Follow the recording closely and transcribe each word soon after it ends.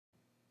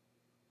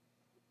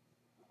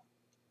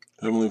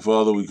Heavenly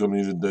Father, we come to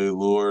you today,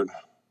 Lord.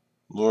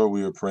 Lord,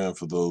 we are praying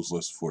for those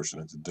less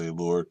fortunate today,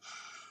 Lord.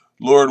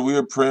 Lord, we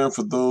are praying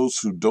for those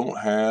who don't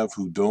have,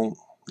 who don't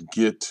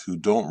get, who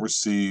don't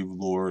receive,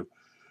 Lord.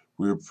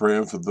 We are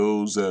praying for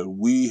those that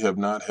we have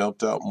not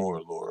helped out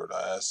more, Lord.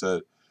 I ask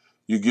that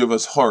you give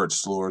us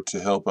hearts, Lord, to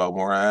help out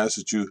more. I ask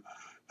that you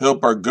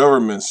help our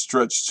government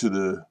stretch to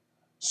the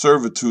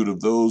servitude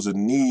of those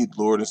in need,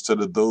 Lord, instead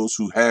of those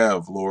who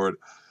have, Lord.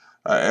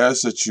 I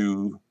ask that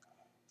you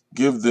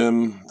give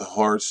them the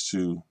hearts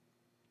to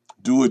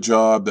do a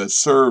job that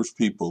serves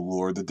people,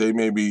 Lord, that they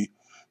may be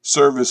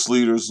service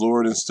leaders,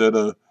 Lord, instead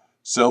of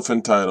self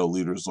entitled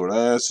leaders, Lord.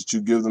 I ask that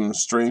you give them the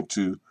strength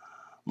to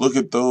look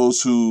at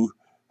those who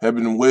have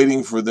been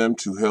waiting for them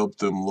to help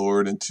them,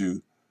 Lord, and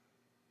to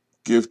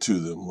give to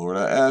them, Lord.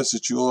 I ask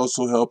that you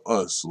also help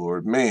us,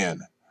 Lord,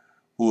 man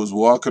who is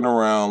walking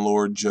around,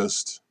 Lord,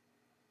 just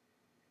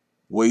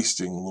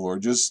wasting,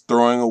 Lord, just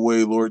throwing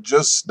away, Lord,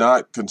 just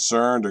not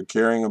concerned or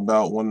caring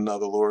about one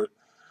another, Lord.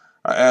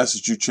 I ask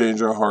that you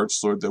change our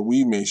hearts, Lord, that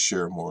we may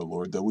share more,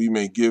 Lord, that we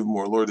may give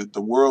more, Lord, that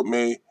the world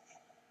may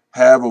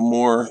have a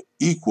more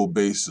equal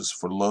basis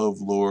for love,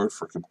 Lord,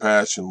 for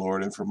compassion,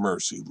 Lord, and for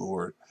mercy,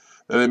 Lord,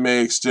 that it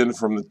may extend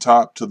from the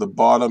top to the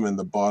bottom and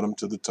the bottom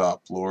to the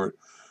top, Lord.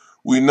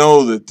 We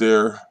know that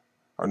there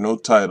are no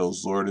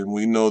titles, Lord, and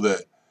we know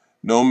that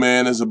no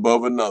man is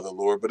above another,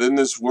 Lord, but in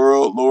this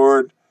world,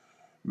 Lord,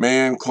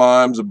 man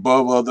climbs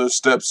above others,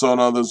 steps on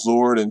others,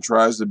 Lord, and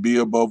tries to be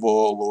above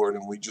all, Lord,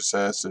 and we just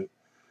ask that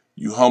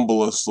you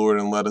humble us, Lord,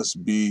 and let us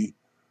be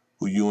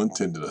who you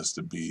intended us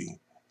to be.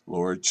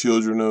 Lord,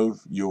 children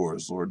of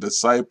yours, Lord,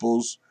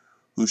 disciples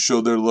who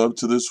show their love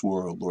to this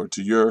world, Lord,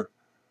 to your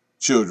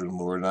children,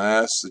 Lord. And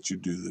I ask that you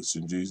do this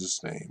in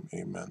Jesus' name.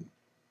 Amen.